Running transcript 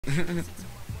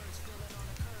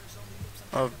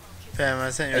Oh, Pam, I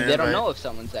sent you Like, an they don't invite. know if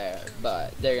someone's there,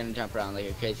 but they're gonna jump around like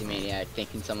a crazy maniac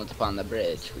thinking someone's up on the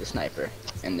bridge with a sniper.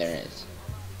 And there is.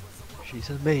 She's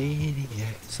a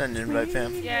maniac. Send an invite,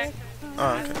 Pam. Yeah.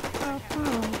 Oh,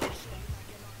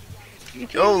 okay.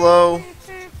 YOLO!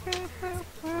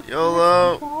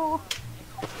 YOLO!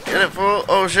 Get it, fool!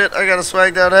 Oh shit, I got a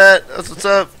swagged out hat. That's what's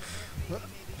up.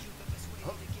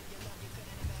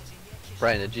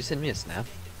 Brian, did you send me a snap?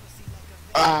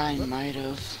 I might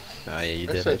have. Oh yeah, you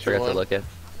I did. I sent you forgot to one. look at.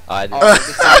 Oh, I did. Oh, this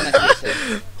is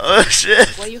unnecessary. Oh shit!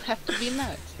 Why you have to be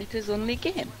nuts? It is only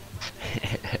game.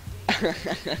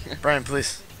 Brian,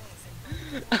 please.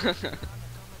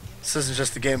 This isn't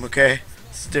just a game, okay?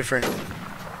 It's different.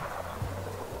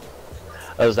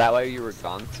 Oh, is that why you were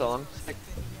gone so long?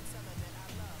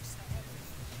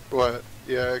 What?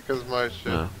 Yeah, because my shit.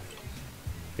 No.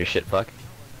 Your shit fuck?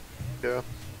 Yeah.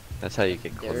 That's how you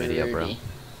get chlamydia, bro. Dirty.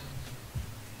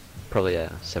 Probably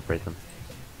separate them.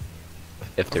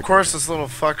 If they're Of course, this little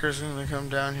fucker's gonna come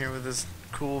down here with this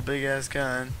cool big ass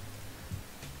gun.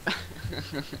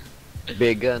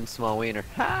 big gun, small wiener.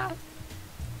 Ha!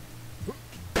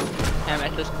 And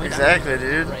at this point, Exactly, I'm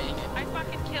dude. spraying it. I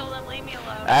fucking killed him. Leave me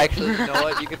alone. Actually, you know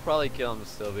what? You could probably kill him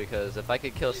still because if I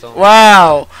could kill someone.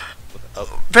 Wow! With,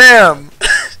 oh, Bam!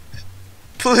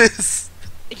 Please!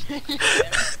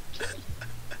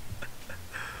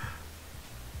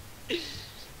 wait,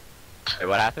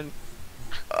 what happened?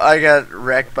 I got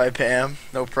wrecked by Pam.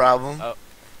 No problem. Oh.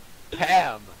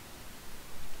 Pam!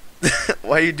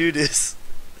 Why you do this?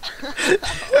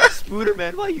 Spooder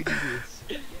man, why you do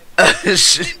this?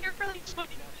 Shit. You're really funny.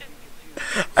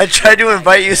 I tried to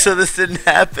invite you so this didn't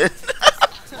happen.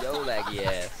 Yo, laggy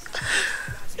ass.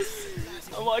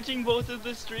 I'm watching both of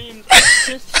the streams. I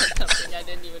just said something I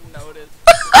didn't even notice.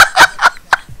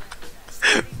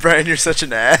 Brian, you're such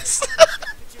an ass.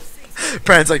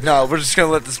 Brian's like, no, we're just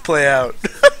gonna let this play out.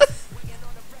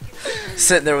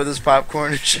 Sitting there with his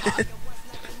popcorn and shit.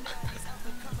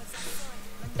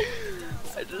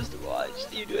 I just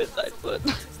watched you do a side flip.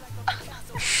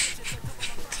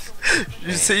 Did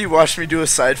you say you watched me do a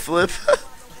side flip?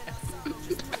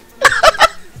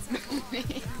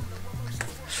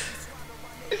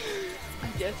 I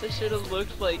guess I should have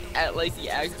looked at the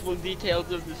actual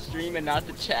details of the stream and not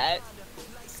the chat.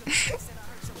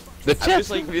 The I'm chat's just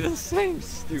like- be the same,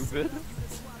 stupid.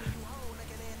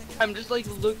 I'm just like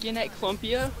looking at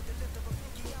Clumpia,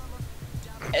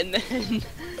 and then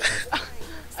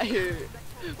I hear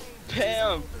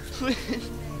Pam, please.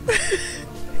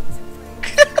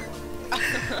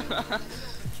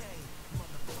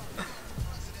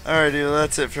 Alright, dude,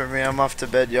 that's it for me. I'm off to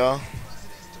bed, y'all.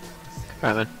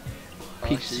 Alright, man.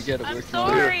 Peace. You gotta I'm work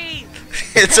tomorrow. sorry.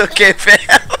 It's okay, Pam.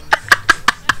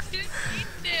 Dude, you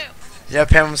too. Yeah,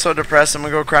 Pam, I'm so depressed. I'm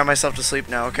gonna go cry myself to sleep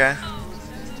now, okay?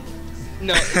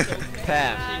 No, it's okay.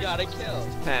 Pam. You gotta kill.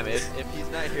 Pam, if he's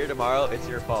not here tomorrow, it's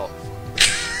your fault.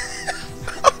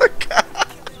 Oh my god.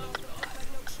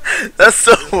 That's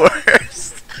the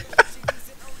worst.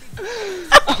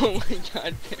 Oh my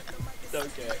god, Pam. It's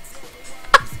okay.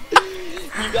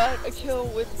 You got a kill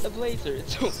with a blazer.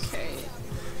 It's okay.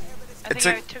 I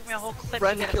think it took me a whole clip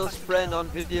Friend to get kills a fucking friend kill. on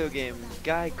video game.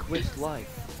 Guy quits life.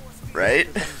 Right?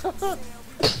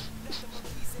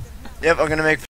 Yep, I'm gonna make